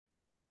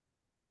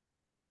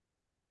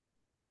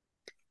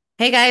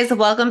Hey guys,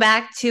 welcome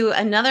back to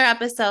another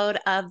episode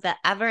of the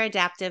Ever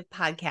Adaptive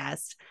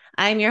Podcast.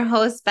 I'm your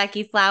host,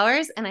 Becky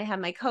Flowers, and I have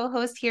my co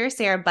host here,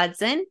 Sarah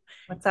Budson.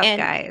 What's up, And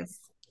guys?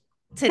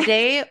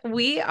 today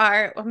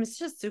I'm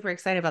just super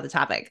excited about the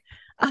topic.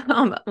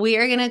 We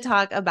are going to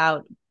talk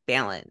about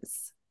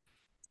balance.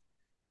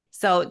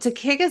 So, to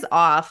kick us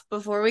off,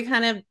 before we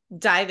kind of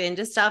dive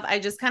into stuff, I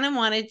just kind of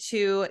wanted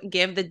to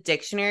give the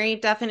dictionary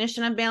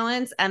definition of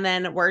balance, and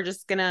then we're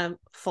just going to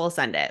full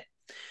send it.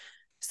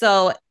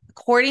 So,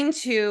 according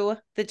to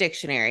the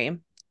dictionary,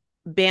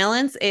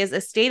 balance is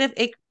a state of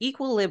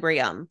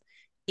equilibrium,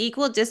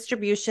 equal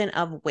distribution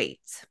of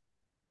weight.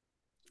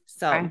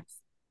 So, Okay.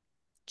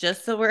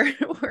 just so we're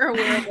aware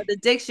of what the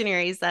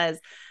dictionary says,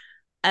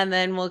 and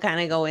then we'll kind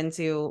of go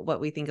into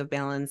what we think of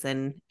balance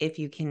and if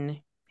you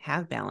can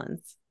have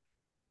balance.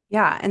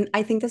 Yeah, and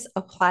I think this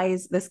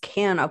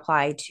can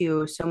apply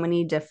to so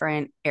many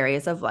different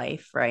areas of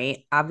life,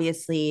 right?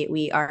 Obviously,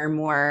 we are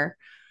more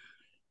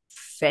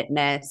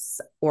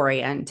fitness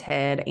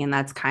oriented, and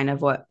that's kind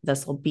of what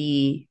this will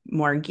be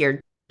more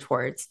geared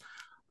towards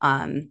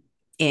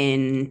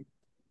in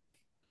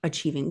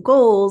achieving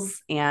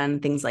goals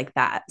and things like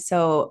that.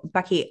 So,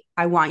 Becky,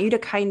 I want you to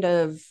kind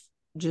of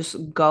just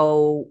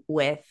go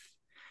with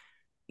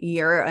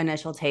your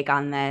initial take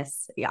on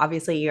this.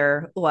 Obviously,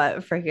 you're what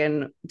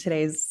freaking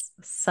today's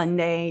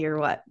Sunday. You're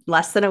what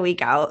less than a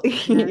week out.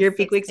 Yes, Your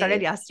peak six week started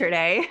days.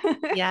 yesterday.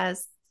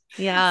 Yes.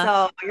 Yeah.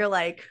 So you're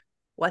like,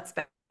 what's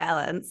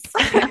balance?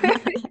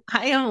 I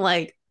am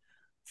like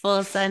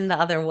full send the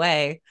other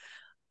way.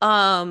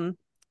 Um,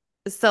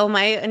 so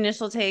my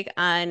initial take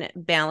on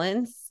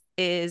balance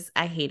is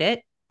I hate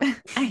it.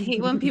 I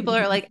hate when people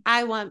are like,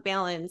 I want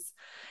balance.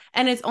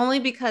 And it's only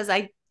because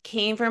I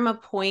came from a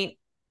point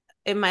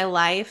in my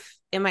life,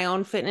 in my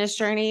own fitness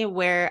journey,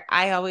 where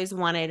I always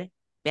wanted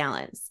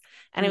balance.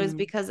 And it was Mm,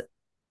 because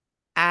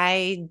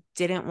I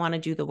didn't want to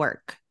do the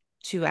work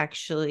to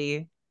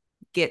actually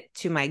get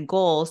to my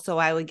goal. So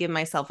I would give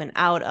myself an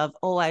out of,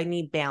 oh, I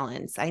need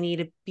balance. I need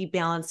to be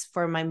balanced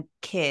for my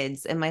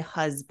kids and my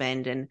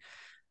husband. And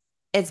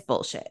it's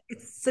bullshit.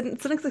 it's an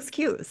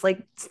excuse. Like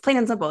it's plain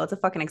and simple. It's a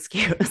fucking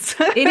excuse.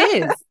 It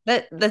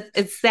is. That's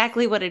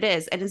exactly what it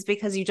is. And it's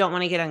because you don't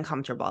want to get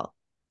uncomfortable.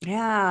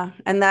 Yeah.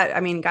 And that, I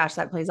mean, gosh,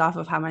 that plays off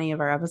of how many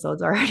of our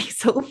episodes already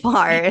so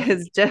far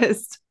is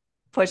just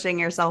pushing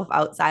yourself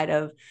outside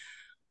of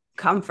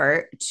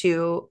comfort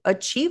to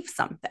achieve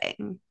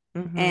something.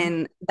 Mm-hmm.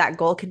 And that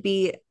goal could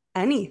be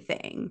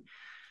anything.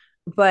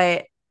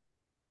 But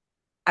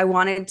I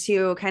wanted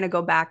to kind of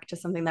go back to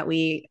something that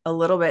we a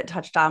little bit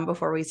touched on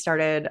before we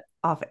started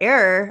off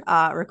air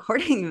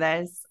recording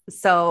this.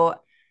 So,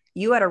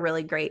 you had a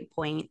really great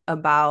point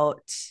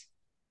about,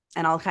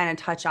 and I'll kind of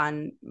touch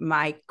on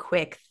my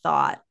quick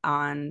thought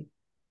on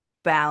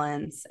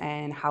balance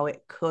and how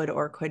it could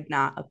or could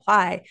not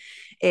apply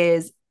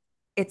is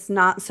it's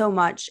not so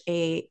much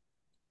a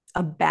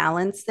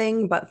balance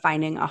thing, but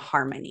finding a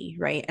harmony,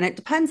 right? And it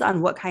depends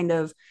on what kind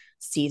of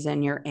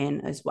season you're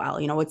in as well.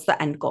 You know, what's the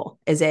end goal?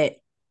 Is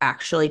it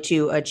actually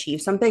to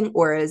achieve something,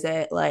 or is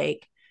it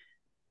like,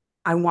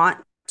 I want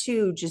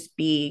to just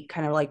be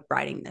kind of like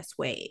riding this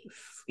wave?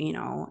 You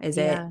know, is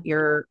it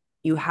Yeah.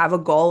 you have a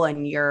goal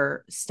and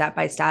you're step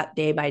by step,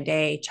 day by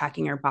day,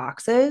 checking your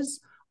boxes?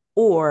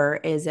 Or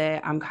is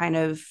it, I'm kind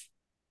of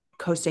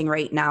coasting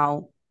right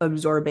now,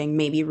 absorbing,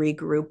 maybe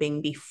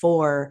regrouping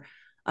before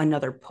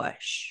another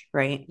push,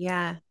 right?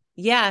 Yeah.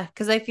 Yeah.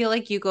 Cause I feel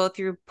like you go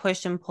through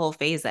push and pull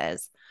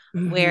phases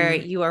where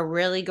Mm-hmm. you are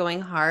really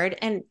going hard.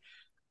 And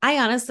I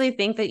honestly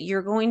think that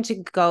you're going to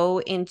go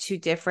into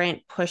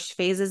different push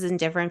phases and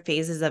different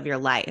phases of your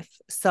life.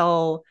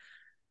 So,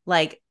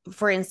 like,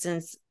 for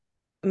instance,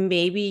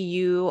 maybe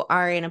you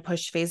are in a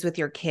push phase with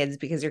your kids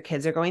because your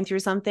kids are going through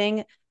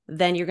something,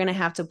 then you're going to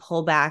have to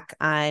pull back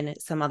on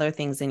some other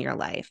things in your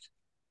life.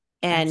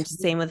 And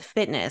Absolutely. same with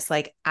fitness.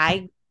 Like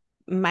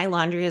my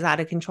laundry is out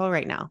of control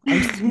right now. I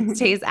just need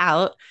stays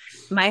out.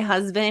 My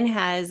husband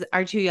has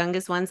our two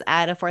youngest ones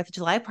at a 4th of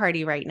July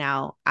party right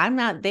now. I'm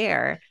not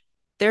there.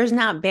 There's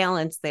not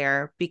balance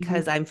there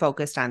because Mhm. I'm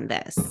focused on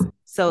this.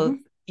 So Mhm.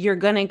 you're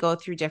going to go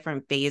through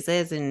different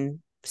phases and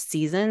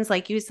seasons,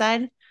 like you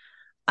said.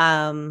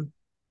 Um,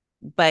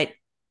 but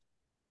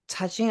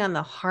touching on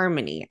the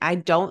harmony. I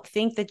don't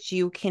think that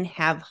you can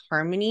have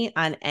harmony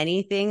on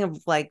anything of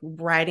like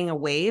riding a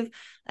wave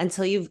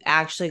until you've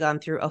actually gone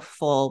through a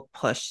full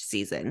push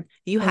season.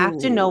 You have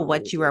to know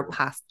what you are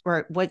Oh,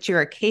 or what you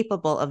are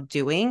capable of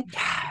doing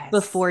yes.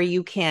 before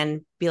you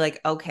can be like,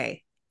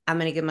 okay, I'm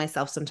going to give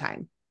myself some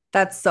time.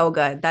 That's so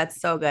good.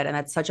 That's so good. And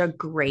that's such a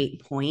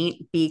great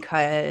point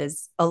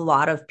because a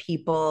lot of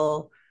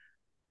people,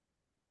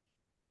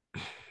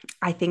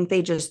 I think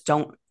they just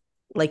don't,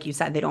 like you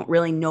said, they don't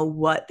really know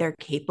what they're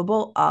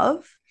capable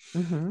of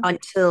Mm-hmm.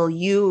 until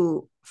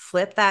you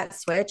flip that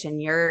switch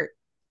and you're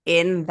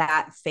in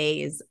that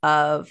phase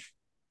of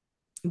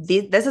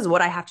this is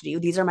what I have to do.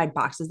 These are my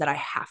boxes that I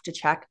have to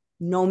check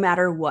no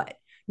matter what,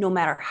 no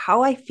matter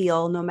how I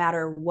feel, no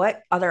matter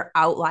what other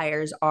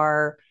outliers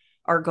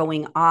are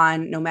going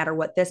on, no matter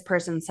what this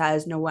person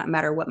says, no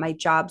matter what my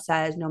job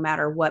says, no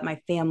matter what my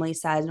family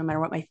says, no matter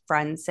what my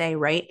friends say,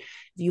 right? If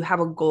you have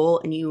a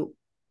goal and you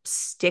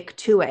stick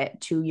to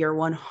it to your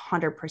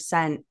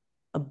 100%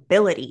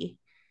 ability,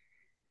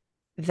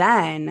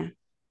 then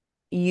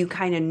you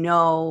kind of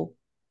know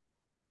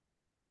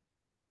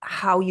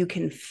how you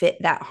can fit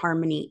that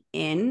harmony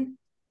in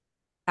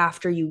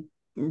after you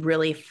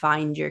really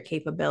find your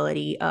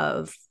capability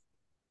of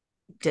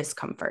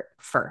discomfort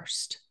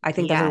first. I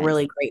think that's a Yes.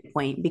 really great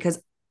point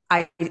because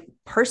I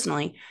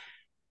personally,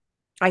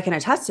 I can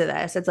attest to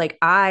this. It's like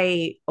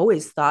I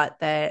always thought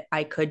that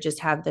I could just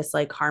have this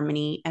like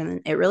harmony.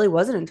 And it really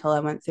wasn't until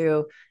I went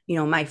through,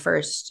 my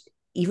first,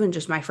 even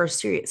just my first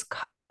serious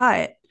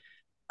cut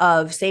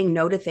of saying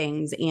no to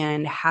things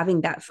and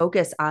having that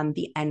focus on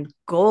the end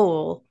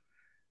goal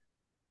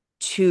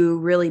to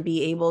really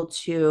be able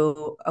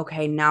to,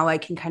 okay, now I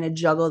can kind of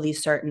juggle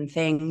these certain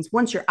things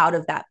once you're out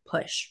of that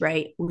push,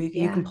 right?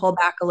 You can Yeah. pull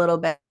back a little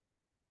bit,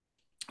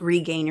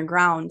 regain your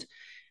ground,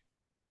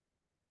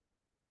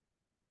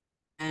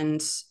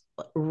 and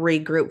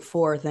regroup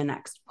for the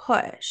next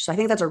push. So I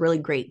think that's a really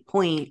great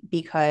point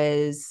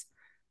because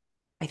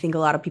I think a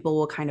lot of people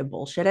will kind of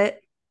bullshit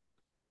it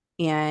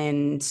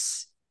and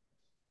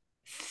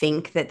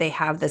think that they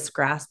have this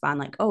grasp on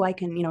like, oh, I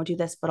can, do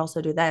this, but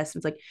also do this. And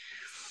it's like,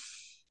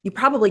 you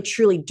probably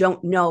truly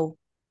don't know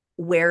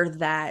where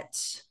that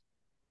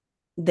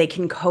they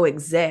can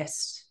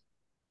coexist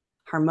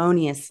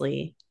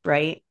harmoniously,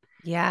 right?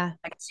 Yeah.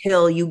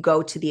 Until you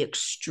go to the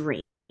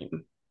extreme.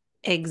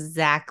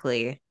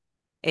 Exactly.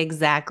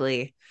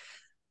 Exactly.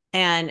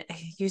 And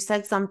you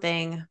said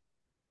something,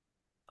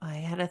 I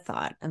had a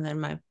thought and then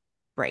my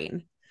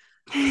brain.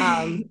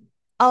 Um,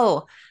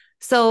 oh,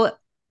 so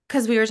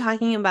because we were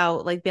talking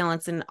about like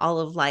balance in all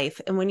of life,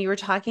 and when you were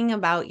talking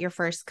about your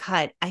first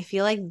cut, I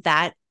feel like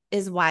that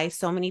is why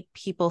so many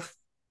people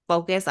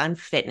focus on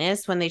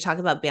fitness when they talk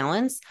about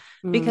balance,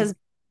 Mm, because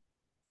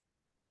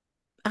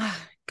uh,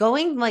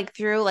 going like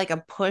through like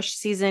a push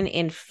season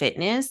in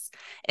fitness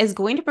is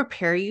going to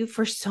prepare you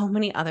for so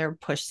many other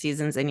push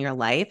seasons in your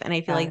life. And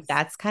I feel like yes,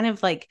 that's kind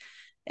of like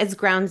it's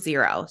ground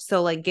zero.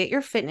 So like get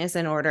your fitness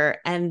in order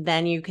and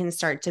then you can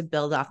start to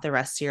build off the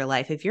rest of your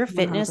life. If your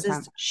fitness is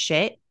 100%.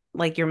 shit,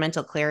 like your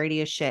mental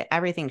clarity is shit,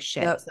 everything's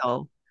shit. Yep.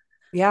 So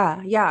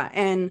Yeah, yeah.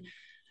 And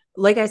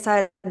like I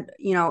said,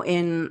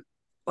 in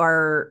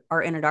our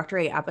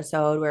introductory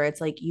episode where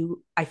it's like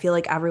I feel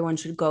like everyone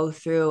should go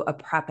through a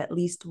prep at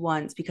least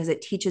once because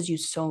it teaches you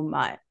so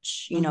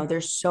much. mhm.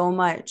 There's so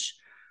much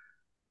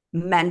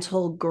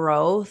mental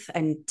growth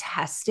and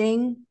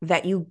testing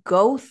that you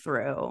go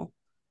through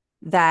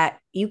that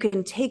you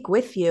can take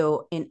with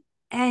you in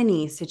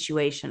any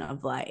situation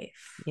of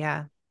life.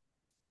 Yeah.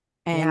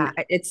 Yeah. And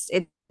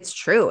it's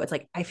true. It's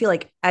like I feel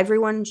like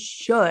everyone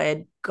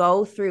should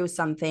go through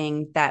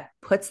something that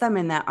puts them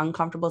in that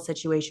uncomfortable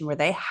situation where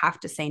they have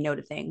to say no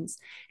to things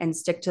and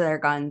stick to their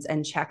guns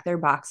and check their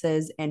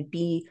boxes and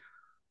be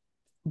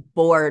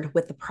bored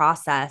with the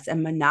process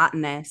and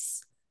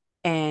monotonous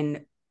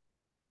and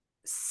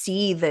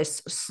see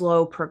this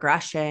slow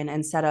progression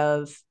instead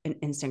of an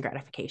instant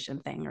gratification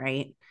thing,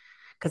 right?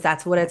 Because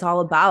that's what it's all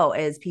about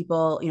is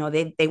people,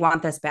 they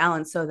want this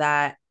balance so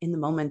that in the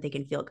moment they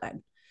can feel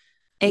good,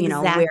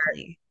 where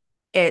Exactly.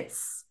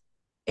 it's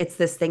it's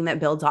this thing that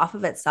builds off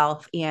of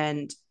itself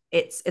and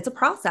it's a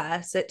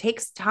process. It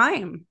takes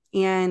time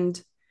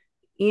and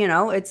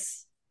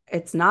it's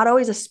not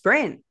always a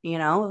sprint,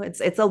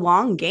 it's a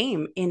long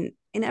game in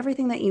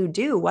everything that you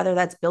do, whether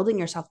that's building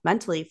yourself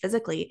mentally,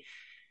 physically,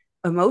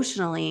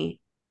 emotionally,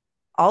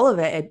 all of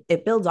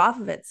it builds off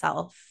of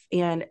itself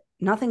and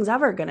nothing's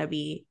ever going to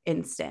be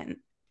instant.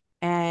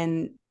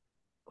 And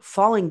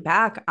falling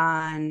back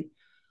on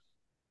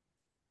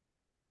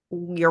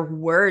your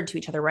word to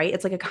each other, right?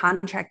 It's like a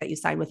contract that you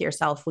sign with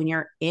yourself when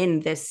you're in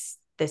this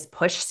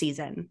push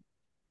season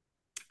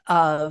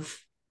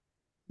of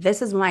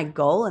this is my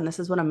goal and this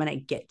is what I'm going to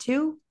get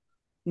to,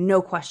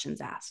 no questions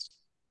asked.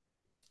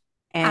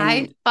 I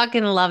And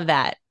fucking love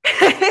that.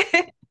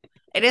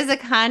 It is a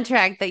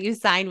contract that you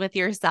sign with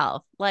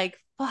yourself. Like,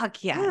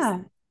 fuck yes. yeah,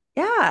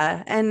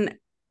 yeah.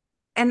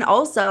 And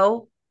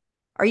also,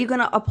 are you going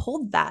to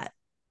uphold that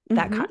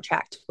Hmm.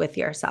 contract with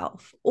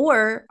yourself,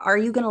 or are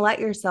you going to let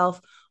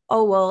yourself,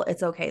 oh well,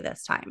 it's okay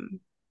this time?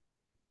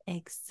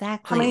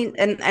 How Exactly. many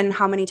and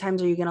how many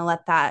times are you going to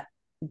let that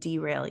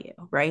derail you,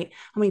 right?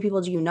 How many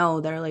people do you know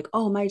that are like,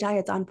 oh, my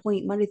diet's on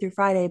point Monday through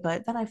Friday,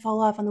 but then I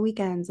fall off on the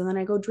weekends and then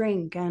I go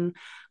drink and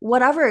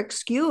whatever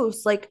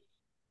excuse, like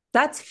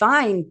that's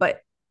fine,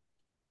 but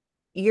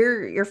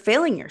you're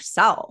failing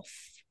yourself,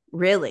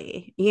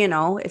 really.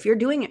 If you're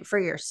doing it for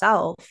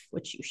yourself,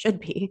 which you should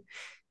be,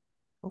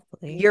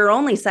 Hopefully. you're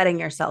only setting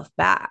yourself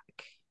back.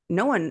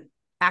 No one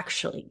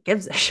actually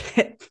gives a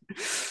shit.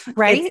 it's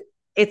Right?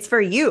 it's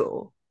for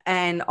you.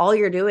 And all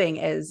you're doing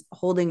is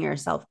holding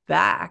yourself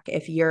back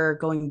if you're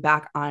going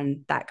back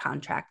on that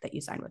contract that you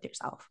signed with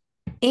yourself.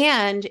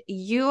 And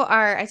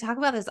I talk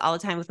about this all the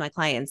time with my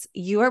clients.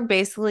 You are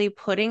basically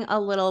putting a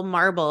little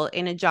marble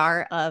in a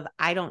jar of,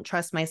 I don't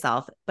trust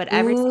myself. But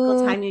every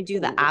single Ooh. time you do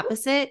the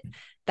opposite,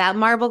 that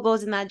marble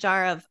goes in that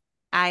jar of,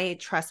 I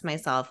trust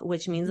myself,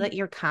 which means that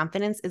your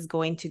confidence is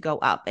going to go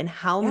up. And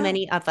how Yeah.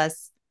 many of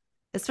us,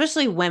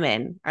 especially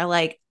women, are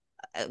like,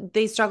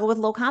 they struggle with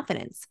low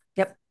confidence.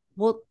 Yep.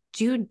 Well,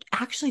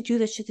 actually do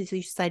the shit that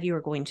you said you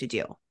were going to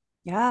do.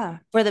 Yeah.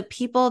 For the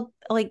people,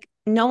 like,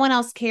 no one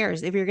else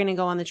cares if you're going to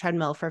go on the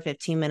treadmill for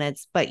 15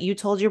 minutes, but you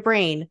told your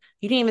brain,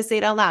 you didn't even say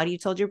it out loud. You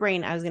told your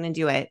brain, I was going to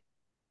do it.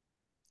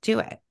 Do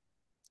it.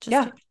 Just do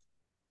Yeah. it.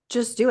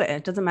 Just do it.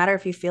 It doesn't matter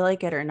if you feel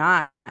like it or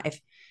not. If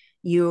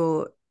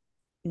you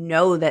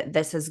know that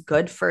this is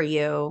good for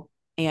you,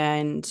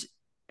 and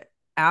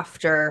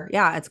after,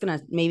 yeah, it's going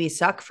to maybe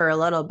suck for a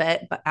little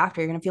bit, but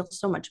after you're going to feel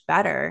so much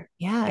better.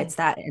 Yeah. It's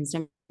that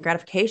instant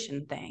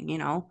gratification thing, you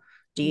know?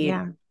 Do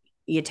Yeah.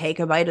 you take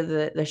a bite of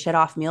the shit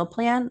off meal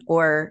plan,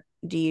 or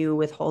do you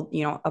withhold,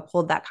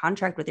 uphold that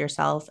contract with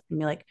yourself and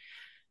be like,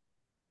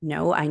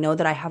 no, I know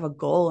that I have a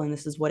goal and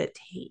this is what it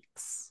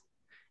takes.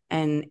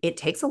 And it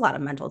takes a lot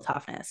of mental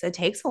toughness. It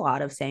takes a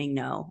lot of saying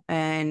no,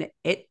 and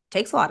it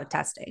takes a lot of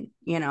testing,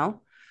 Yeah.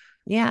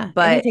 And it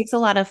but takes a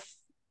lot of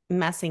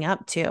messing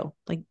up too.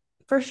 Like,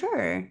 for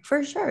sure,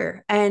 for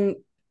sure. And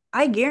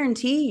I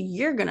guarantee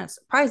you're going to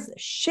surprise the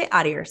shit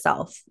out of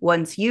yourself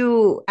once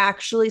you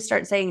actually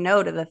start saying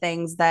no to the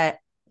things that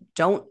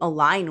don't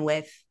align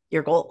with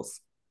your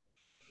goals.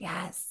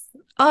 yes.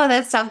 Oh,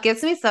 that stuff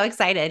gets me so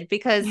excited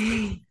because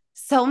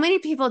so many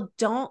people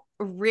don't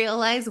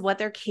realize what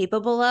they're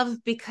capable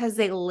of because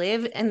they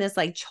live in this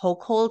like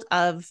chokehold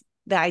of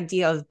the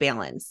idea of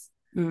balance.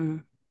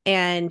 Mm.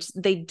 And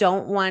they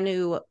don't want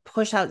to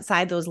push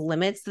outside those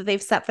limits that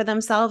they've set for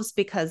themselves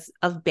because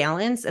of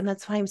balance. And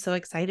that's why I'm so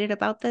excited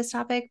about this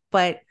topic.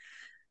 But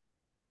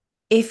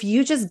if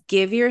you just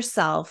give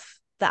yourself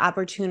the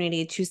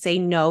opportunity to say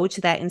no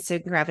to that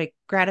instant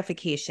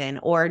gratification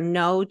or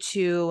no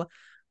to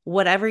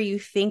whatever you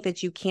think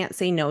that you can't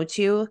say no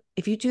to,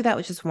 if you do that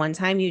with just one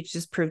time, you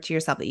just prove to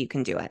yourself that you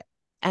can do it.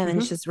 And then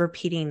Mm-hmm. just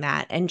repeating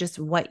that, and just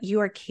what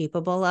you are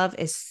capable of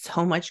is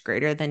so much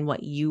greater than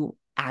what you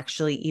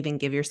actually even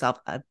give yourself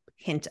a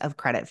hint of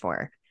credit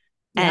for.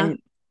 Yeah. And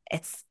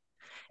it's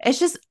it's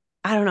just,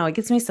 I don't know, it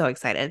gets me so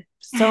excited.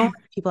 So many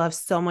people have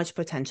so much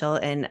potential,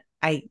 and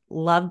I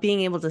love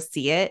being able to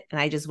see it, and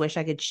I just wish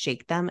I could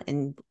shake them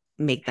and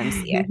make them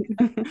see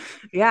it.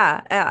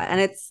 Yeah, yeah. And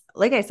it's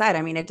like I said,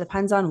 I mean, it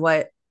depends on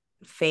what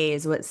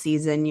phase, what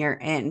season you're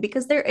in,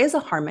 because there is a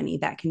harmony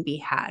that can be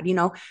had.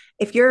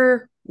 If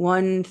you're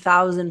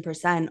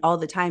 1000% all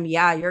the time,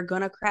 yeah, you're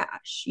gonna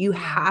crash. You Yeah.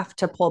 have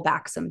to pull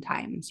back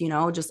sometimes,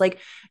 just like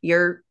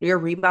your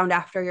rebound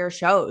after your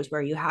shows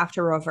where you have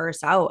to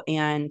reverse out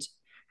and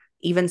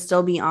even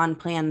still be on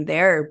plan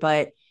there,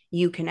 but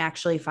you can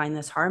actually find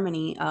this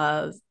harmony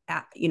of,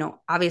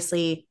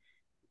 obviously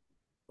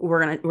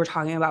we're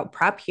talking about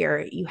prep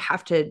here. You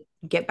have to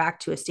get back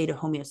to a state of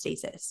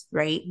homeostasis,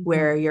 right? Mm-hmm.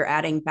 Where you're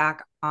adding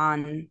back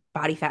on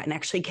body fat and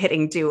actually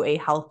getting to a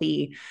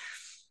healthy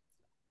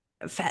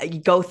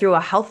go through a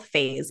health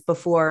phase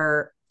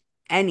before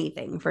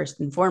anything, first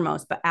and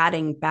foremost, but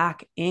adding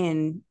back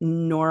in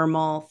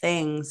normal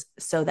things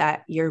so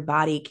that your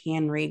body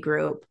can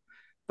regroup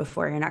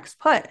before your next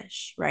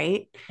push,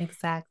 right?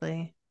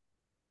 Exactly.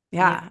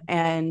 Yeah.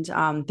 Yeah.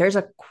 And there's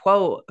a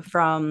quote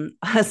from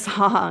a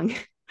song.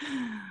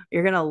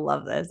 You're gonna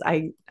love this.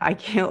 I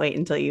can't wait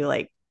until you're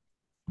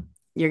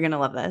gonna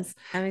love this.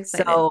 I'm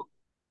excited. So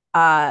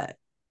uh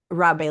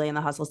Rob Bailey and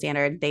the Hustle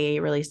Standard, they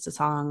released a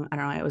song, I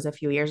don't know, it was a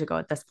few years ago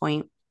at this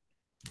point,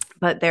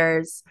 but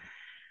there's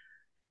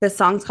this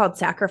song's called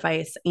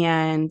Sacrifice,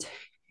 and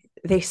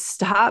they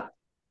stop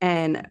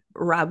and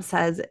Rob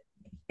says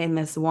in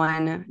this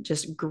one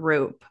just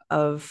group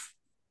of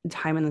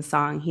time in the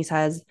song, he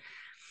says,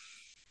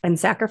 and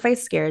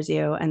sacrifice scares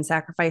you, and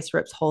sacrifice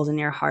rips holes in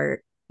your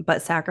heart.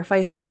 But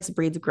sacrifice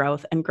breeds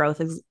growth, and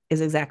growth is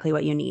exactly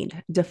what you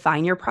need.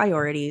 Define your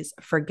priorities,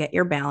 forget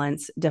your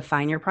balance.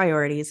 Define your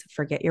priorities,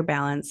 forget your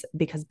balance,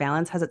 because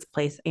balance has its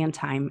place and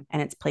time,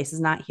 and its place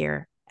is not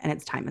here, and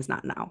its time is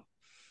not now.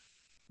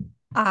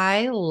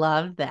 I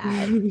love that.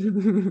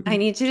 I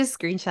need you to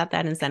screenshot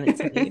that and send it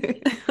to me.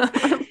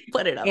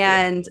 Put it up here.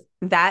 And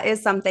that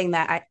is something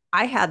that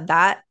I had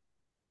that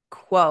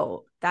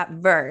quote, that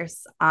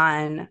verse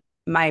on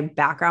my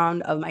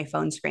background of my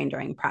phone screen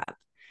during prep.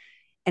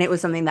 And it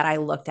was something that I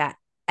looked at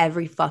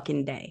every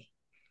fucking day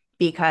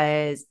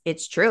because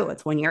it's true.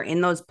 It's when you're in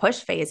those push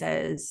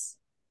phases,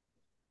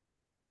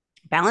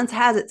 balance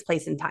has its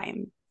place in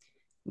time.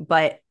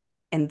 But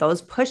in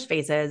those push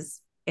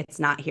phases, it's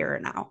not here or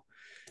now.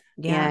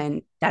 Yeah,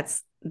 And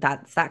that's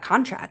that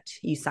contract.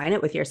 You sign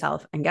it with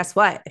yourself. And guess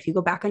what? If you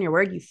go back on your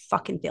word, you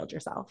fucking failed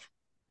yourself.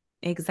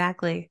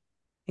 exactly.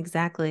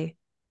 Exactly.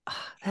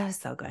 Oh, that is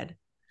so good.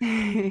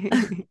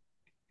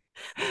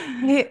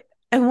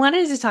 I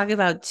wanted to talk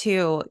about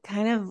too,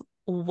 kind of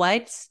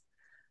what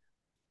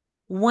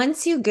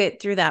once you get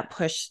through that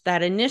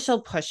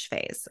initial push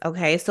phase.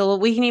 Okay. So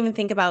we can even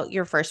think about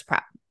your first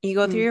prep. You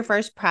go through your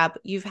first prep,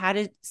 you've had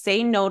to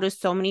say no to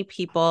so many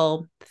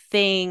people,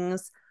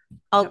 things, Yep.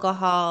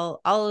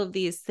 alcohol, all of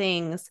these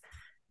things.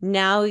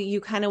 Now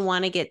you kind of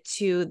want to get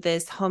to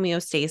this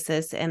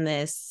homeostasis and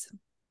this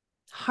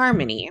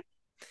harmony.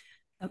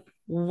 Yep.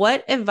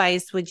 What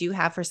advice would you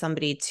have for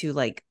somebody to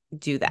like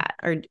do that?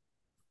 Or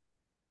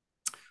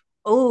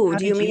Oh, how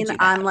do you did you mean do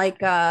on that?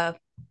 like a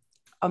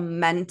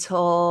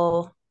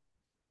mental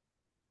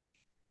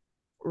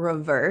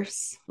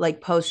reverse, like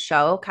post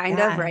show kind of,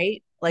 Yeah.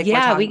 right? Like we're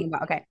Yeah, talking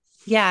about, okay.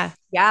 yeah.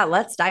 Yeah,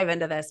 let's dive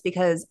into this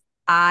because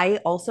I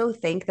also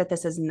think that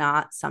this is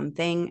not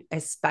something,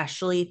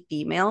 especially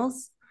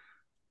females,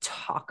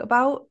 talk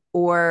about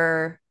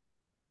or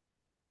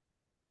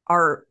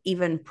are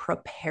even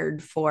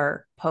prepared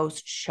for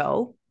post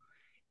show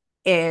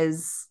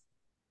is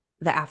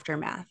the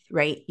aftermath,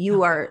 right?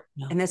 You Oh, are,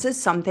 no. and this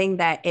is something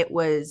that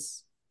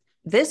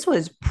this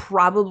was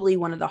probably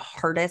one of the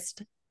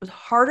hardest, it was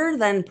harder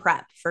than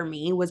prep for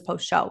me was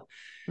post show,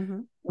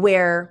 Mm-hmm.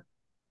 where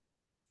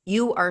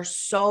you are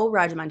so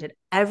regimented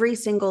every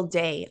single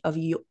day of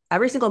you,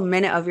 every single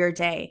minute of your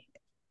day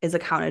is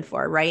accounted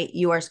for, right?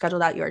 You are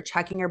scheduled out, you are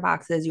checking your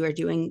boxes, you are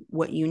doing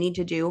what you need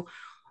to do,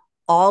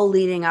 all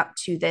leading up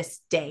to this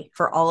day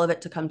for all of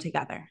it to come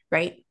together,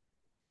 right?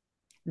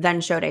 Then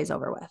show day's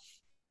over with.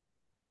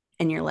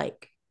 And you're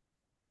like,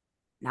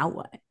 now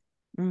what?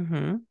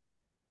 Mm-hmm.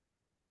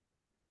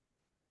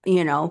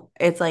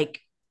 It's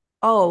like,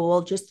 oh,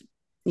 well, just,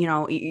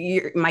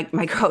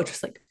 my coach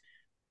was like,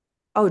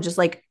 oh, just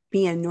like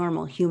be a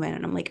normal human.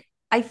 And I'm like,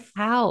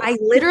 How? I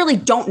literally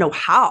don't know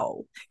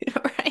how.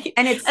 Right.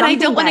 And it's And I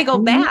don't something want to that go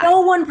back.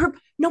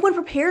 no one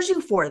prepares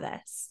you for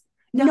this.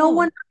 No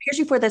one No. prepares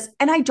you for this.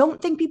 And I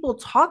don't think people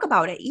talk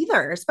about it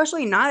either,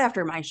 especially not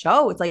after my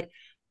show. It's like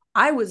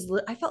I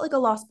felt like a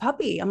lost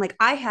puppy. I'm like,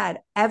 I had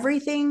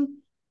everything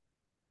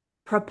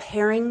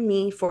preparing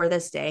me for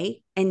this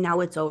day and now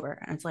it's over.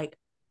 And it's like,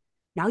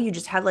 now you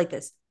just have like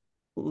this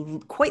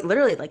quite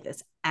literally like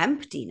this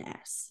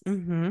emptiness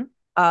Mm-hmm.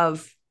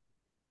 of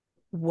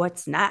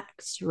what's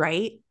next,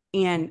 right?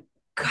 And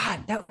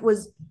God, that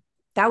was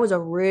a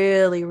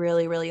really,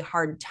 really, really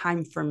hard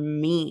time for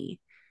me,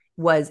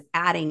 was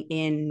adding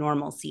in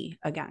normalcy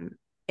again,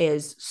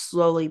 is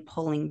slowly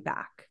pulling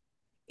back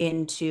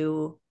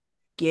into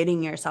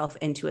getting yourself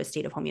into a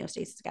state of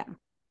homeostasis again.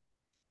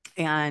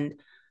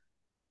 And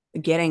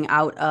getting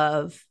out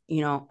of,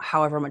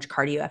 however much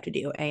cardio you have to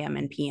do, AM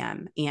and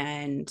PM,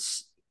 and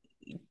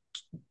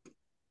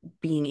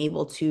being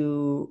able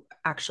to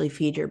actually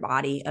feed your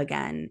body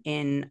again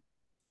in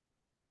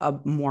a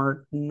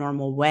more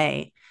normal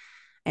way,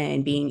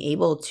 and being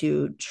able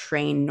to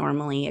train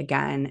normally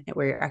again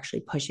where you're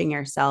actually pushing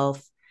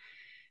yourself.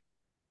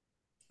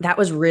 That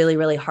was really,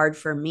 really hard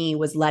for me,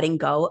 was letting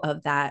go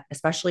of that,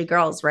 especially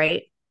girls,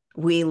 right?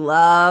 We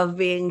love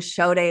being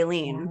show day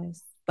lean,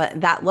 Yes.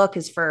 but that look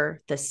is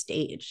for the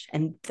stage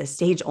and the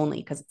stage only,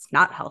 because it's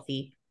not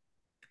healthy.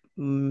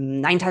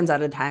 9 times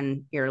out of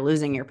 10, you're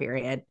losing your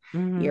period.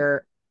 Mm-hmm.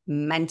 You're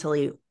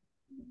mentally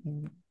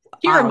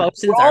Your on a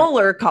emotions are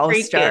roller freaking.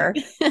 coaster.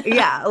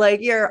 Yeah,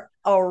 like you're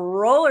a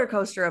roller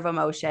coaster of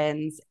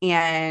emotions.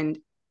 And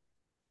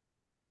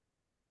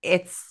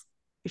it's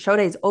show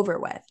day's over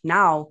with.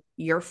 Now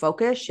your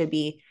focus should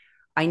be,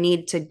 I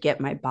need to get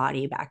my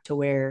body back to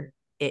where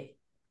it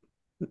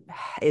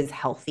is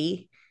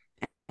healthy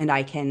and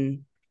I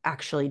can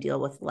actually deal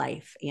with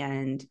life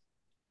and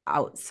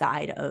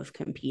outside of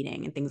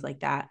competing and things like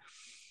that.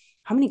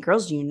 How many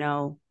girls do you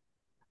know,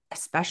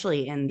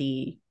 especially in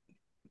the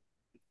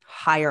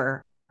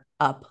higher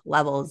up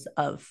levels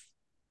of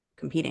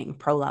competing,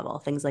 pro level,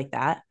 things like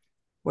that,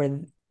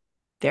 where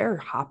they're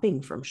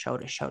hopping from show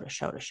to show to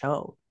show to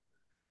show?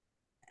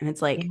 And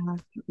it's like, Yeah,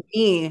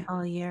 me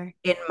all year.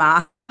 in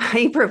my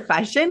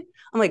profession,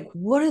 I'm like,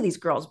 what do these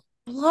girls'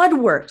 blood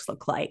works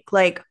look like?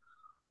 Like,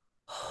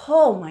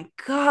 oh my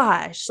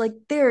gosh, like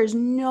there's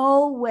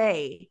no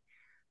way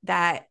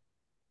that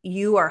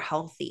you are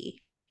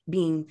healthy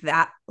being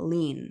that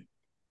lean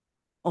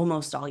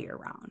almost all year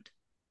round.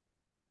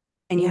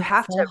 And you Yeah, it's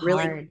have so to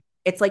really, hard.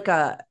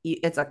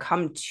 it's a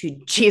come to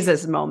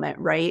Jesus moment,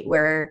 right?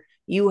 Where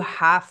you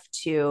have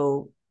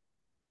to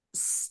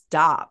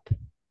stop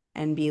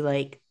and be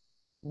like,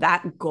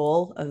 that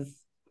goal of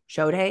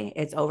show day,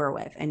 it's over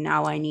with. And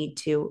now I need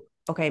to,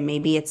 okay,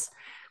 maybe it's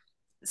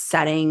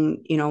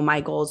setting, my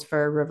goals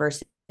for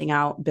reversing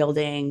out,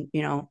 building,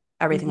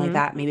 everything like Mm-hmm.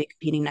 that, maybe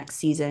competing next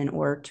season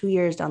or 2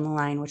 years down the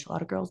line, which a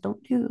lot of girls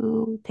don't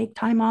do, take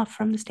time off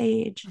from the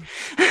stage.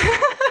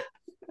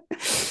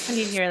 I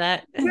need to hear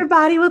that. Your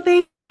body will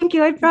thank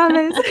you, I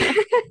promise.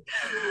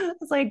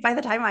 It's like by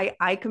the time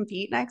I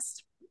compete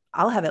next,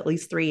 I'll have at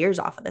least 3 years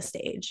off of the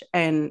stage.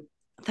 And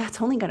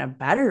that's only going to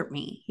better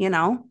me.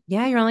 Yeah,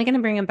 you're only going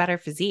to bring a better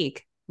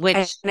physique, And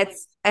which,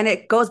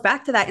 it goes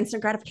back to that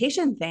instant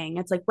gratification thing.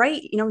 It's like,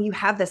 right, you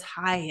have this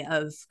high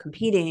of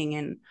competing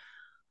and,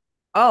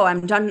 oh,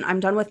 I'm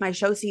done with my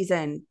show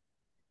season.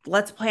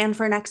 Let's plan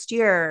for next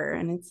year.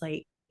 And it's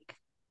like,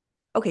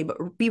 okay,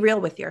 but be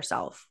real with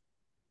yourself.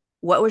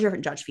 What was your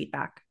judge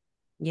feedback?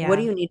 What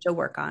do yeah, you need to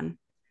work on?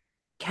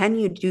 can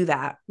you do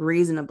that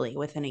reasonably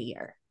within a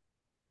year?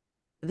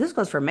 This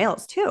goes for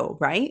males too,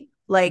 right?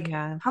 Like,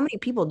 Yeah. how many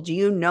people do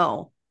you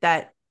know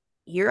that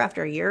year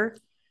after year,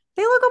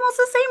 they look almost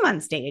the same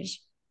on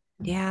stage?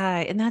 Yeah.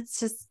 And that's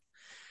just,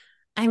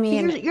 I But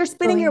mean, you're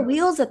spinning your going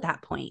wheels at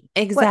that point.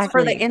 What,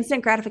 for the exactly.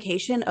 instant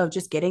gratification of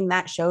just getting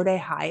that show day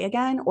high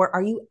again? Or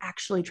are you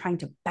actually trying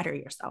to better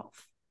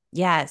yourself?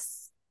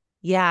 Yes.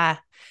 Yeah.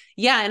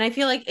 Yeah. And I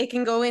feel like it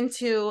can go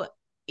into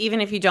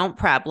even if you don't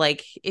prep,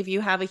 like if you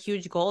have a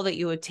huge goal that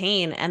you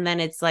attain, and then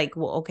it's like,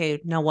 well,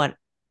 okay, know what?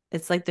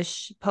 It's like the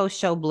post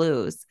show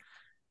blues.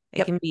 It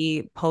Yep. can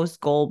be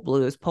post goal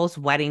blues, post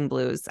wedding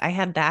blues. I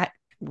had that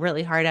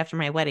really hard after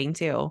my wedding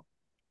too.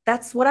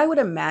 That's what I would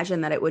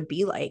imagine that it would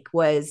be like,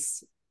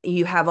 was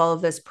you have all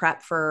of this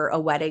prep for a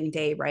wedding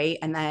day, right?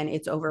 And then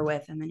it's over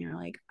with. And then you're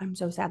like, I'm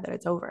so sad that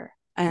it's over.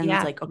 And it's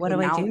Yeah. like, What okay,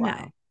 do I now do what?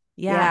 now?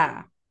 Yeah.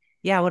 Yeah.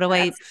 Yeah. What do And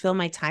I that's fill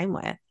my time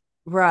with?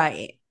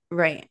 right.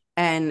 Right.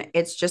 And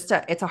it's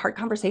a hard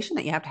conversation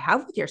that you have to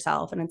have with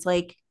yourself. And it's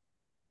like,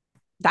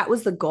 that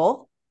was the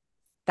goal.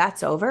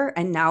 That's over.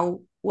 And now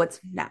what's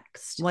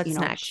next? What's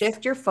next?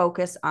 Shift your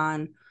focus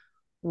on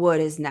what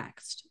is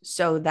next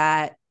so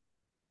that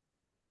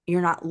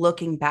you're not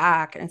looking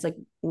back. And it's like,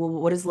 well,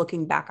 what is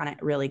looking back on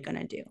it really going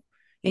to do?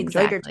 You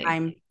enjoyed your Exactly.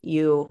 time.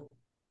 You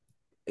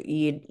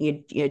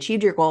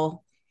achieved your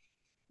goal.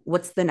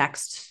 What's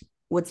next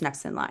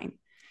in line?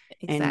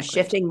 And Exactly.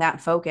 shifting that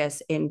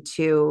focus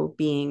into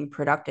being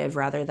productive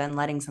rather than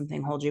letting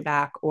something hold you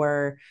back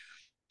or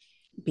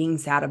being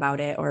sad about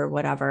it or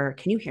whatever.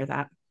 Can you hear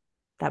that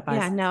Yeah.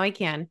 buzz? Now I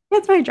can.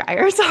 It's my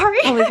dryer. Sorry.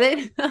 Oh, is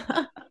it?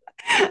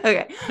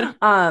 Okay.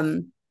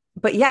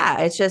 But yeah,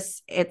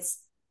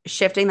 it's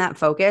shifting that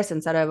focus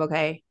instead of,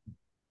 okay,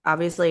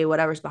 obviously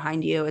whatever's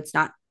behind you, it's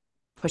not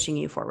pushing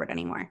you forward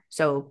anymore.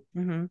 So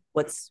hmm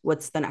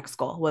what's the next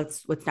goal?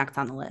 What's next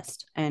on the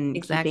list? And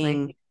Exactly.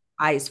 keeping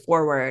eyes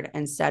forward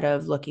instead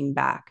of looking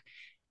back,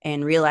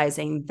 and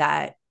realizing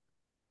that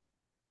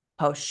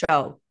post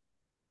show,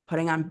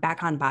 putting on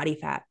back on body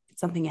fat, it's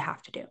something you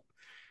have to do.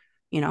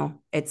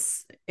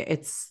 It's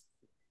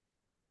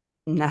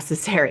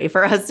necessary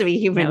for us to be No,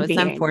 human it's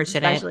beings,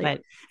 unfortunate, especially.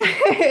 but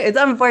It's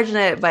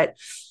unfortunate, but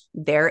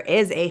there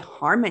is a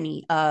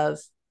harmony of,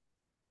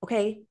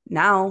 okay,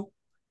 now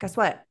guess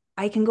what?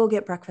 I can go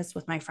get breakfast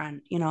with my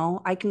friend.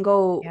 I can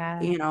go,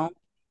 yeah.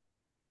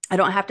 I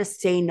don't have to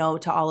say no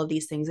to all of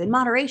these things in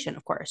moderation,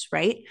 of course,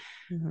 right?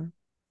 hmm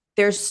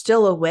There's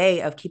still a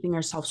way of keeping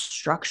yourself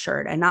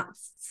structured and not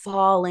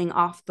falling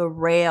off the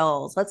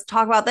rails. Let's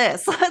talk about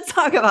this. Let's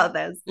talk about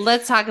this.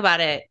 Let's talk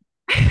about it.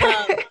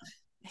 I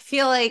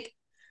feel like,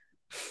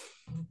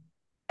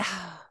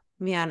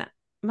 man,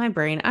 my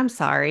brain, I'm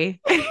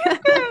sorry.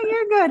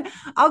 You're good.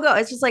 I'll go.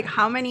 It's just like,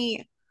 how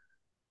many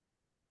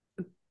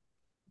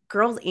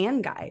girls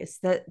and guys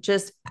that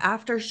just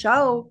after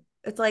show,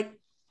 it's like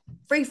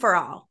free for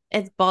all.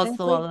 It's balls And to it's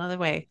the wall like, the other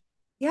way.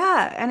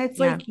 yeah. And it's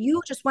Yeah. like,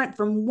 you just went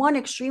from one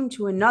extreme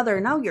to another.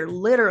 Now you're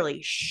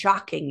literally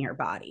shocking your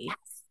body.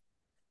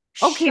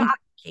 Okay.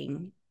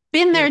 Shocking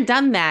Been your there,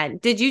 done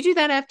that. Did you do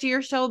that after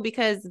your show?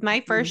 Because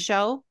my first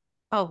show,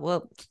 oh,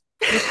 well,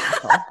 be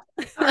careful.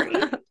 sorry.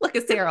 Look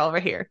at Sarah over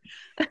here.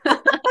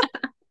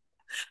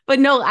 But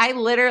no, I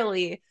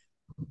literally,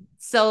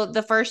 so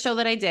the first show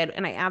that I did,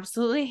 and I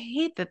absolutely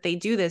hate that they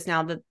do this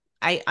now that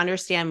I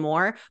understand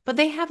more, but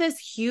they have this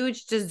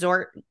huge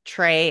dessert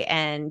tray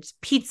and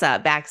pizza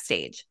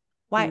backstage.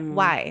 Why? Mm.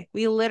 Why?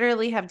 We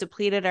literally have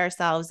depleted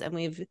ourselves and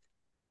we've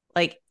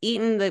like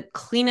eaten the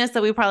cleanest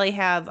that we probably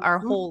have our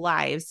Mhm. whole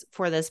lives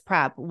for this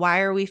prep.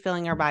 Why are we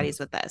filling our bodies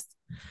with this?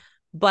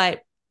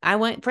 But I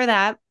went for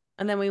that.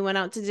 And then we went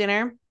out to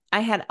dinner. I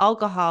had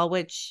alcohol,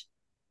 which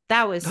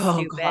that was Oh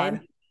stupid.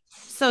 God.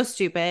 So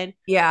stupid.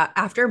 Yeah,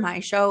 after my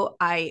show,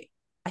 I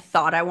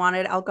thought I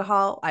wanted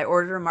alcohol. I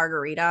ordered a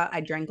margarita.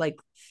 I drank like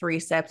 3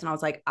 sips and I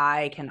was like,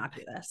 I cannot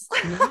do this.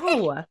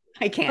 No. I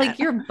Like can't.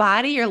 your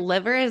body, your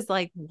liver is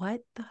like, what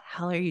the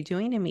hell are you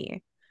doing to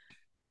me?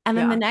 And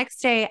then the Yeah.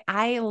 next day,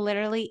 I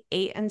literally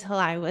ate until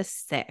I was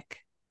sick.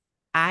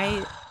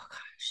 I Oh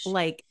gosh.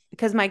 like,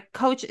 because my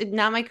coach,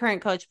 not my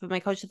current coach, but my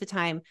coach at the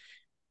time,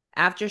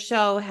 after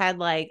show had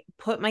like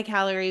put my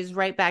calories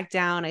right back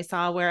down. I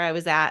saw where I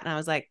was at and I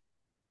was like,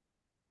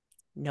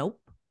 nope,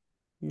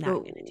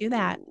 not going to do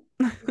that.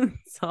 Oh.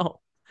 So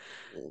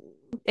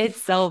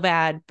it's so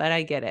bad, but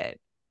I get it.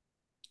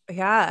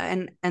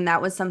 Yeah, and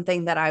that was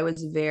something that I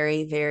was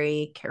very,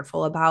 very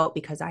careful about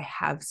because I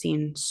have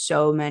seen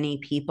so many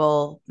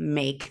people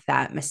make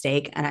that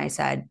mistake. And I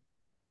said,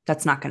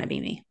 that's not going to be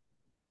me.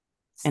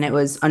 And it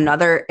was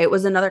another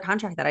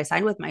contract that I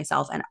signed with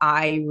myself. And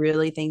I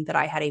really think that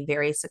I had a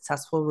very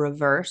successful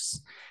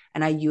reverse,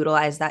 and I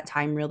utilized that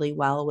time really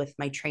well with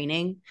my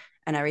training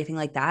and everything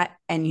like that.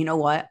 And you know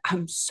what?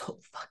 I'm so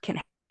fucking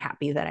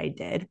happy that I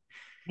did,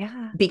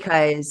 Yeah.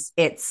 because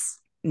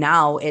it's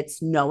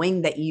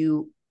knowing that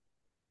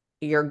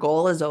your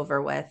goal is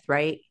over with,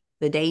 right?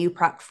 The day you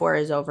prep for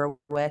is over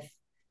with,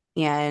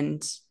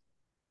 and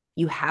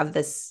you have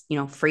this,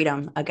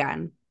 freedom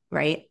again,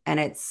 right?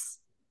 And it's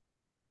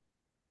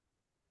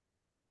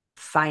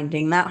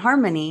finding that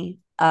harmony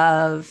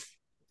of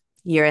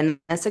you're in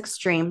this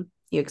extreme,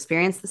 you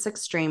experience this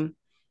extreme.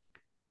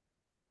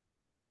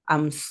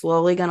 I'm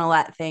slowly going to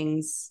let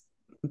things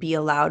be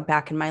allowed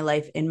back in my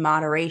life in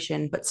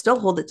moderation, but still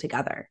hold it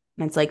together.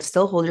 And it's like,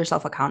 still hold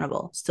yourself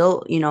accountable,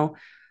 still,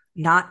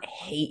 not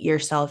hate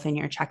yourself in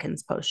your check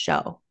ins post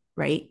show,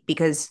 right?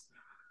 Because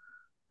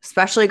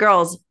especially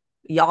girls,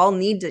 y'all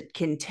need to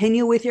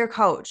continue with your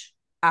coach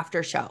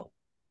after show.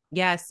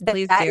 Yes,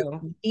 please That is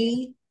do.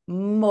 the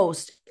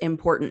most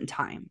important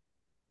time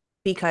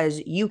because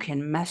you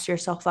can mess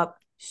yourself up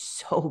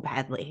so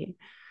badly.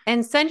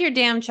 And send your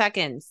damn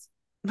check-ins.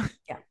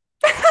 Yeah.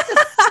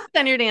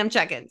 Send your damn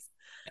check-ins.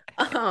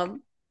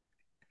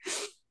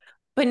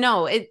 But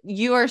no,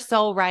 you are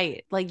so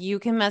right. Like you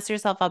can mess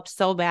yourself up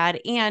so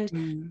bad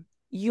and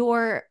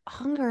your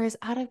hunger is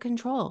out of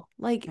control.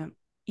 Like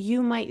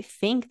you might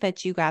think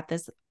that you got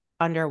this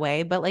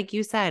underway, but like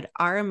you said,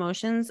 our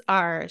emotions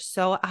are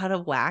so out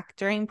of whack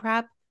during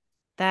prep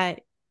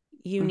that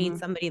you need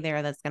somebody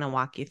there that's going to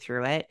walk you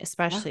through it,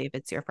 especially if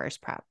it's your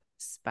first prep,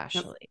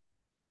 especially.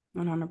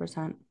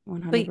 100%.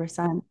 100%.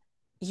 But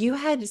you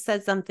had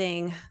said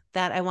something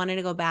that I wanted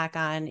to go back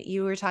on.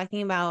 You were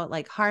talking about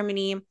like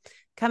harmony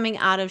coming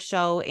out of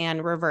show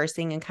and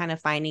reversing and kind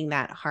of finding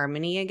that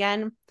harmony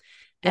again.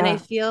 And I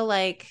feel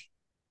like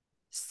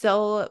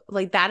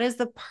that is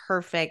the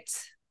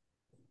perfect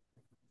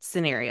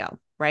scenario,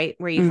 right?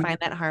 Where you find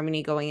that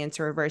harmony going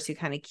into reverse. You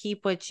kind of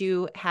keep what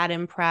you had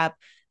in prep,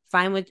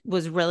 find what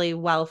was really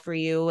well for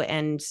you,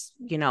 and,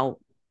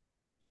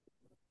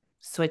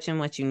 switch in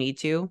what you need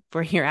to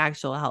for your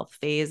actual health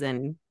phase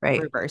and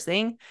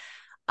reversing.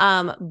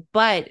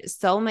 But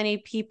so many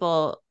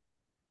people,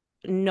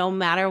 no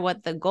matter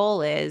what the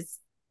goal is,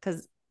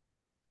 because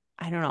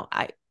I don't know,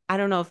 I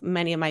don't know if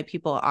many of my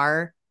people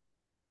are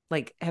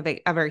like, have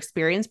they ever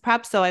experienced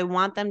prep? So I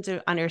want them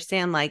to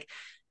understand, like,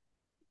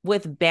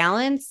 with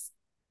balance,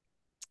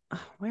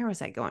 where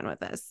was I going with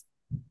this?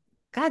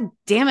 God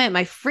damn it,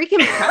 my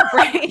freaking prep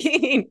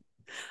brain.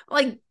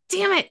 Like,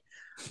 damn it.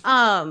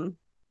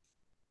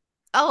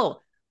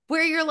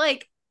 Where you're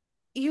like,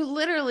 you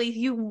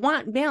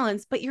want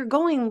balance, but you're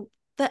going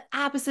the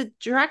opposite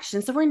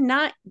direction. So we're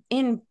not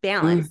in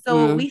balance.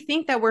 So we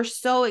think that we're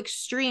so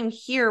extreme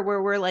here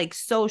where we're like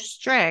so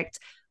strict,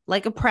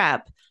 like a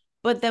prep,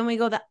 but then we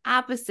go the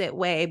opposite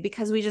way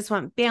because we just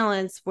want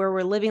balance where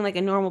we're living like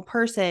a normal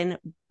person,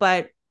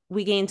 but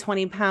we gain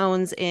 20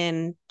 pounds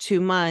in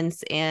 2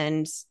 months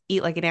and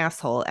eat like an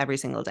asshole every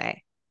single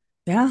day.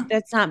 Yeah.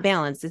 That's not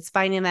balance. It's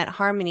finding that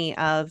harmony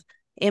of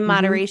in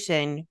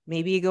moderation.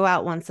 Maybe you go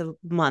out once a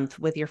month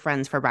with your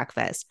friends for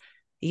breakfast.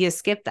 You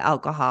skip the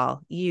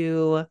alcohol.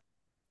 You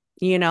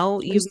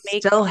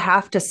still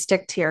have to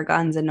stick to your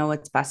guns and know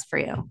what's best for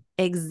you.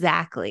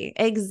 Exactly.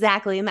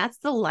 And that's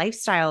the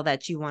lifestyle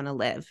that you want to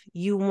live.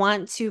 You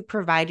want to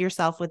provide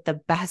yourself with the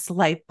best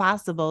life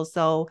possible.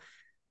 So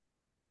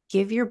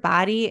give your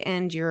body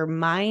and your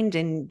mind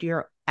and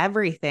your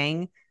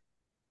everything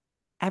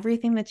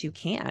that you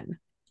can,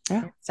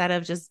 instead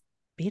of just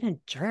being a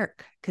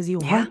jerk because you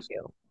want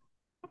to.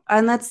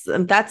 And that's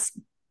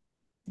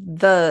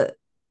the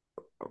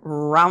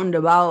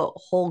roundabout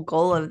whole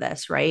goal of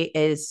this, right?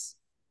 Is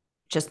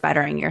just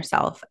bettering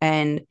yourself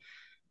and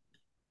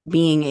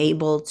being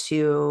able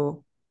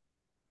to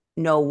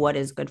know what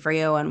is good for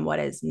you and what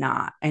is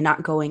not, and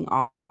not going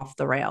off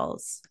the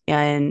rails.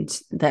 And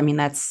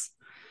that's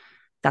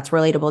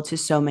relatable to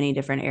so many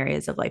different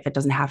areas of life. It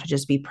doesn't have to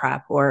just be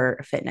prep or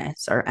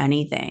fitness or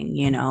anything,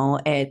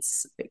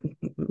 it's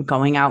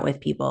going out with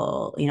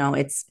people,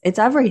 it's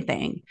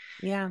everything.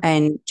 Yeah.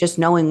 And just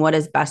knowing what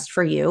is best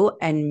for you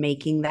and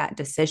making that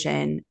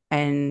decision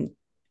and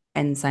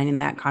signing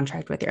that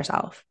contract with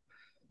yourself.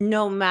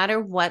 No matter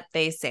what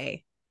they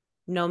say,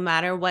 no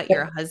matter what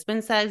your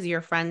husband says,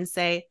 your friends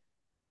say,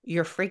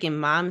 your freaking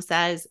mom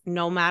says,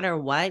 no matter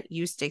what,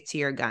 you stick to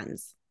your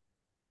guns.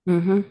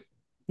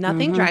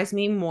 Nothing drives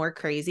me more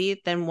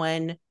crazy than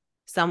when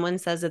someone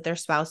says that their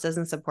spouse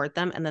doesn't support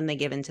them and then they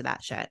give into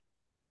that shit.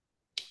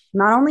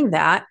 Not only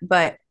that,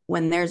 but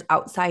when there's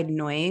outside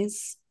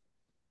noise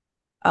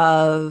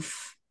of,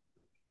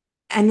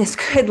 and this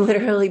could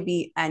literally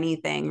be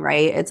anything,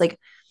 right? It's like,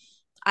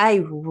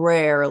 I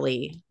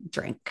rarely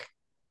drink,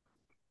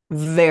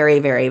 very,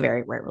 very,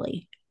 very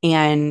rarely.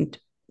 And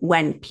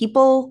when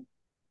people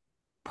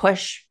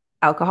push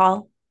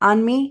alcohol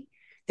on me,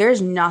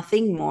 there's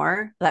nothing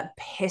more that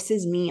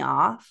pisses me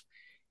off.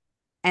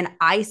 And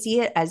I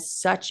see it as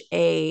such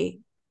a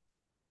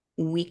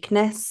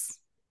weakness.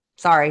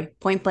 Sorry,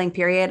 point blank,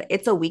 period.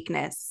 It's a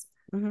weakness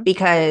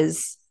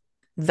because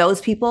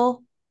those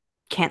people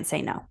can't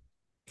say no.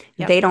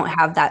 Yep. They don't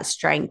have that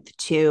strength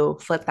to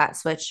flip that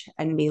switch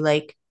and be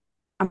like,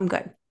 I'm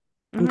good.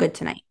 I'm good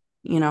tonight.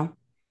 You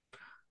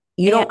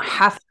don't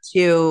have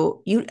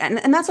to,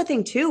 and that's the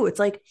thing too. It's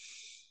like,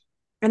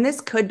 and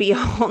this could be a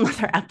whole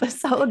nother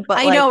episode, but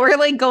I know we're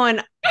like going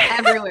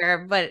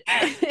everywhere, but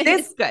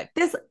it's good.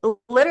 This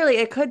literally,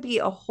 it could be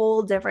a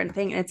whole different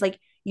thing. And it's like,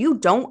 you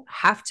don't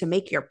have to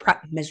make your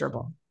prep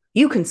miserable.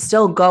 You can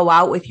still go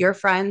out with your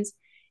friends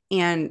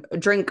and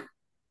drink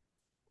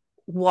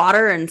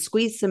water and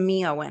squeeze some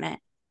Mio in it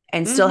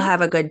and still Mhm.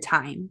 have a good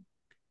time.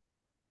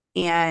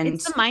 It's And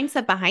the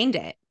mindset behind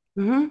it.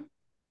 mhm,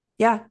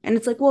 yeah, and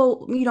it's like,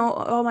 well,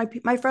 oh,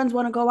 my friends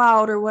want to go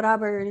out or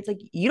whatever, and it's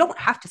like you don't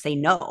have to say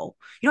no.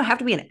 You don't have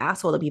to be an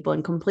asshole to people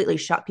and completely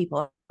shut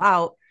people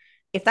out.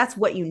 If that's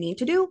what you need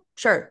to do,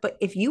 sure. But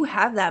if you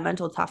have that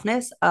mental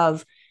toughness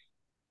of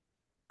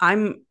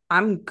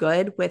I'm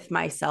good with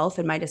myself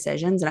and my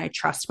decisions, and I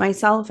trust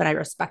myself and I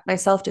respect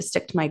myself to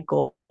stick to my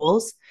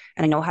goals,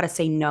 and I know how to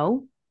say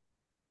no,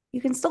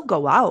 you can still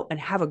go out and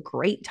have a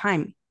great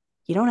time.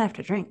 You don't have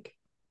to drink.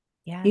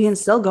 You can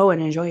Yes. still go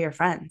and enjoy your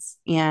friends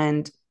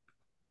and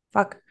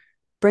fuck,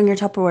 bring your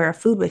Tupperware of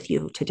food with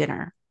you to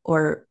dinner,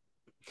 or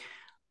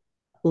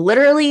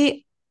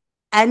literally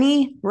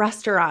any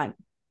restaurant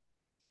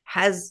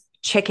has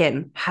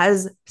chicken,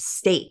 has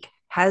steak,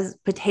 has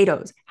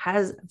potatoes,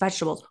 has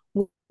vegetables,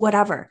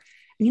 whatever.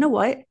 You know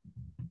what?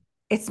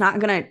 It's not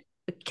gonna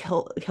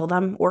kill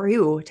them or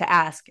you to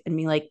ask and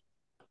be like,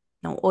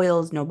 no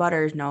oils, no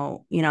butters,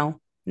 no,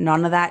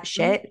 none of that Mhm.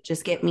 shit.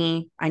 Just get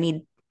me, I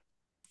need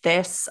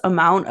this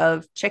amount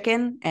of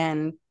chicken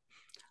and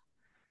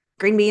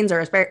green beans or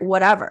asparagus,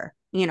 whatever.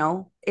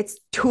 It's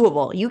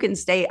doable. You can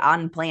stay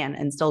on plan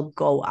and still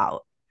go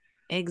out.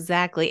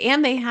 Exactly.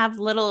 And they have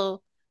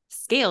little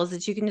scales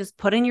that you can just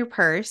put in your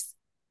purse.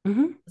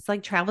 Mm-hmm. It's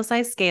like travel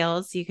size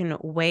scales. You can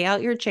weigh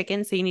out your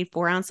chicken. So you need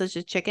 4 ounces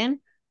of chicken.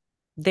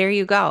 There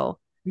you go.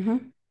 Mm-hmm.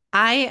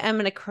 I am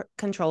a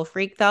control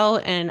freak though,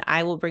 and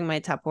I will bring my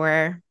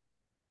Tupperware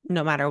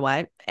no matter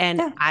what. And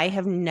Yeah. I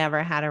have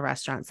never had a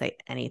restaurant say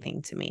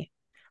anything to me.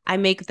 I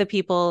make the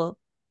people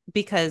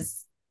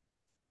because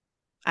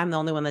I'm the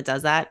only one that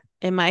does that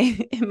in my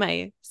in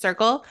my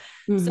circle.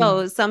 Mm-hmm.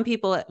 So some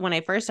people when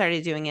I first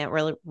started doing it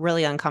were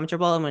really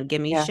uncomfortable and would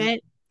give me Yeah.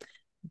 shit.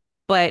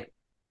 But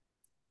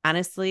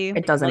honestly,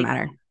 It doesn't like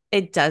matter.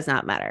 it does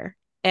not matter.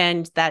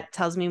 And that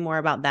tells me more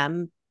about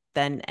them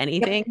than Yep.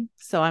 anything.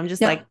 So I'm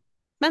just like, Yep.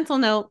 mental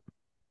note.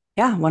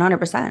 Yeah.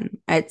 100%.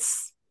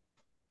 It's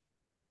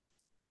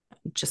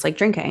just like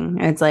drinking.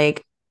 It's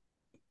like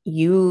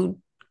you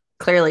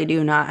clearly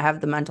do not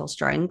have the mental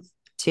strength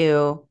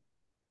to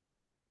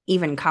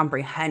even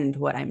comprehend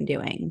what I'm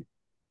doing.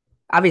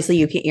 Obviously,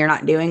 you're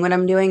not doing what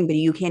I'm doing, but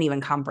you can't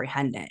even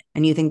comprehend it.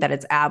 And you think that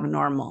it's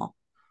abnormal,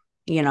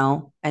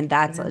 and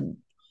that's Yeah. a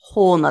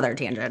whole nother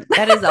tangent.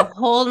 That is a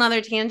whole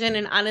nother tangent.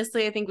 And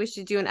honestly, I think we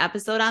should do an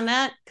episode on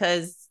that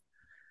because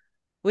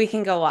we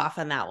can go off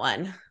on that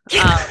one.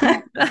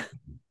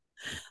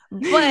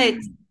 But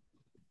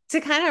to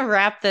kind of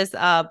wrap this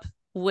up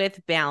with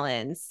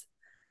balance,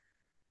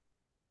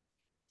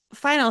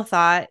 final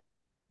thought,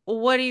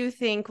 what do you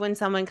think when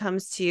someone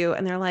comes to you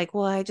and they're like,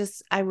 well,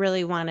 I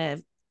really want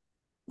to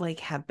like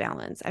have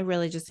balance. I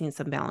really just need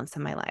some balance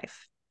in my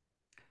life.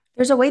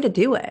 There's a way to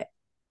do it.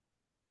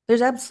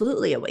 There's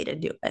absolutely a way to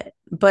do it.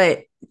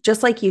 But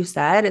just like you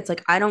said, it's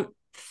like I don't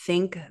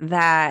think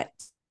that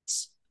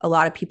a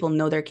lot of people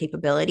know their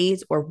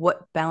capabilities or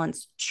what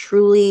balance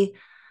truly,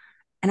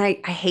 and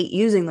I hate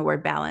using the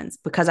word balance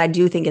because I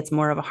do think it's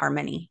more of a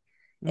harmony.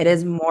 It Mhm.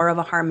 is more of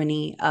a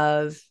harmony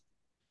of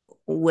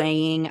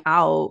weighing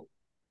out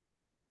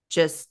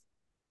just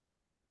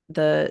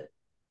the,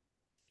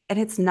 and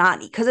it's not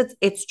because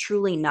it's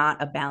truly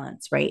not a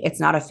balance, right? It's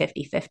not a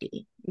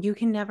 50-50. You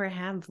can never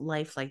have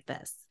life like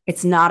this.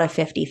 It's not a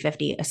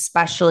 50-50,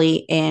 especially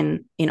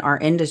in our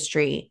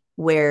industry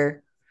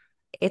where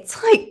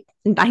it's like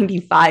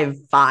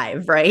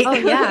 95-5, right? Oh,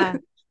 yeah.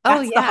 Oh,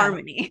 That's the yeah.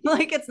 harmony.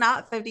 Like it's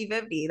not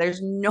 50-50.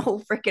 There's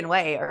no freaking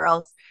way, or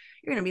else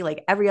you're going to be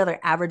like every other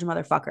average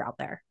motherfucker out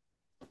there.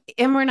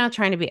 And we're not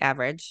trying to be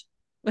average.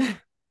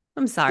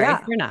 I'm sorry.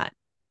 Yeah. You're not.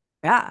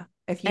 Yeah.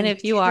 If And you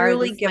if you are,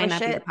 truly this give might a not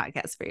be the shit,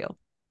 podcast for you.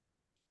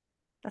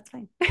 that's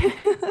fine.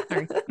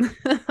 Sorry.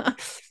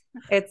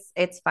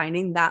 It's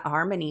finding that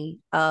harmony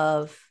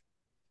of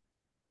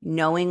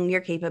knowing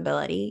your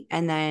capability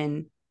and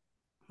then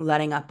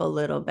letting up a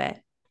little bit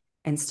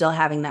and still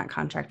having that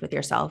contract with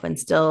yourself and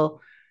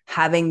still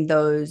having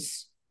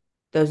those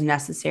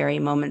necessary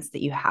moments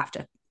that you have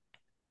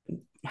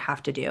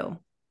to do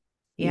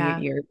Yeah.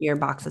 your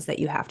boxes that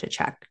you have to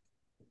check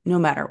no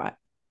matter what.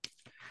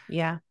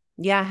 Yeah.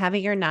 Yeah.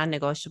 Having your non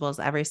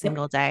negotiables every Yep.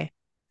 single day.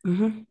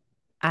 Mm-hmm.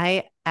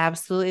 I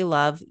absolutely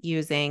love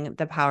using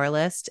the power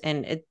list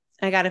and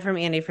I got it from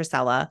Andy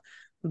Frisella,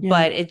 Yeah.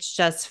 but it's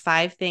just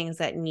 5 things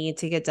that need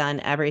to get done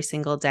every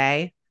single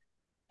day.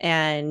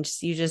 And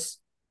you just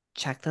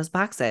check those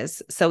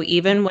boxes. So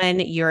even when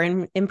you're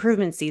in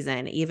improvement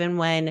season, even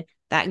when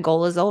that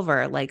goal is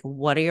over, like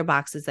what are your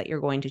boxes that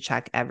you're going to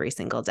check every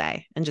single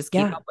day and just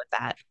keep Yeah. up with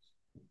that?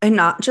 And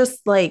not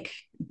just like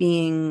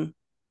being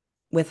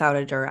without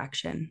a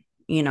direction,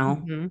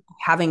 Mm-hmm.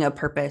 having a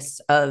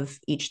purpose of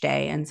each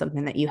day and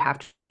something that you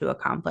have to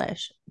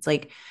accomplish. It's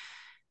like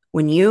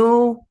when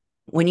you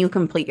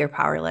complete your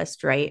power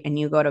list, right? And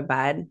you go to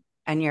bed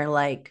and you're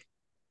like,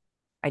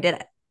 I did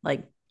it.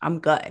 Like,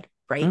 I'm good,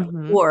 right?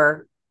 Mm-hmm.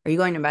 Or are you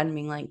going to bed and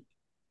being like,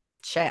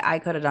 shit, I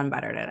could have done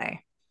better today?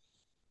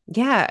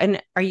 Yeah.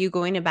 And are you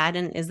going to bed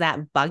and is that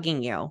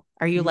bugging you?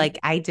 Are you Mhm. like,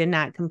 I did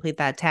not complete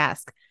that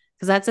task?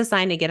 Because that's a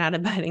sign to get out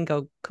of bed and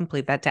go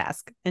complete that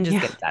task and just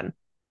Yeah. get it done.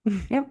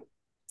 Yep.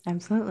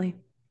 Absolutely.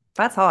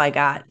 That's all I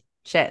got.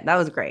 Shit, that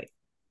was great.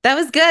 That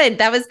was good.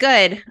 That was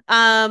good.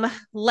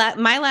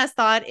 My last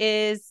thought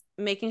is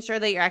making sure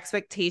that your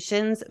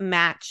expectations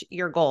match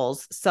your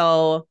goals.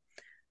 So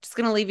just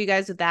gonna leave you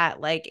guys with that.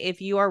 Like if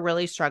you are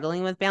really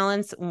struggling with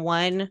balance,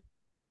 one,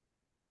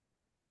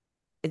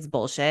 it's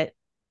bullshit.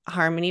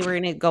 Harmony, we're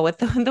gonna go with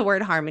the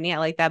word harmony. I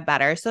like that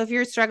better. So if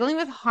you're struggling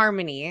with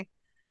harmony,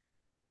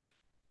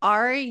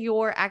 are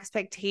your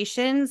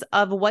expectations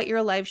of what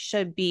your life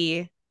should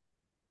be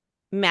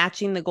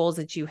matching the goals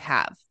that you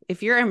have?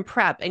 If you're in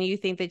prep and you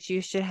think that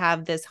you should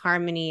have this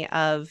harmony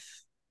of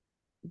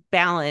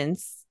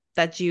balance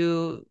that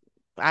you,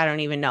 I don't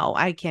even know.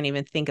 I can't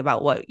even think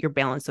about what your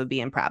balance would be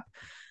in prep.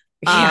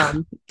 Yeah.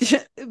 It's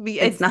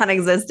It's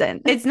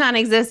non-existent. it's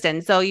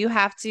non-existent. So you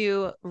have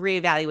to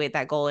reevaluate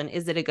that goal and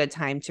is it a good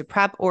time to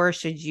prep or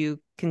should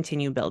you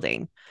continue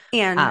building?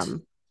 And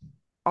Um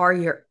are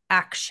your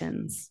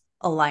actions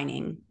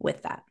aligning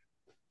with that?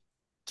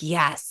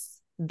 yes,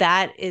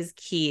 that is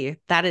key.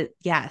 That is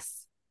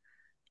yes.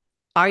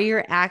 Are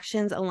your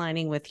actions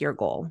aligning with your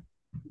goal?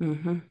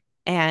 Mm-hmm.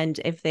 And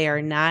if they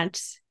are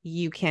not,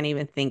 you can't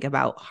even think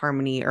about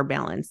harmony or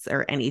balance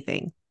or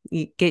anything.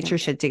 You get Yep. your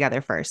shit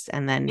together first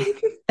and then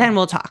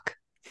we'll talk.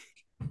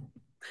 On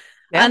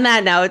Yeah.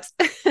 that note,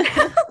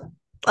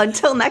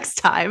 Until next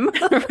time.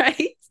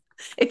 right?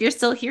 If you're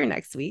still here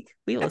next week,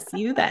 we will see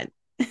you then.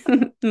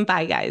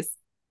 Bye guys.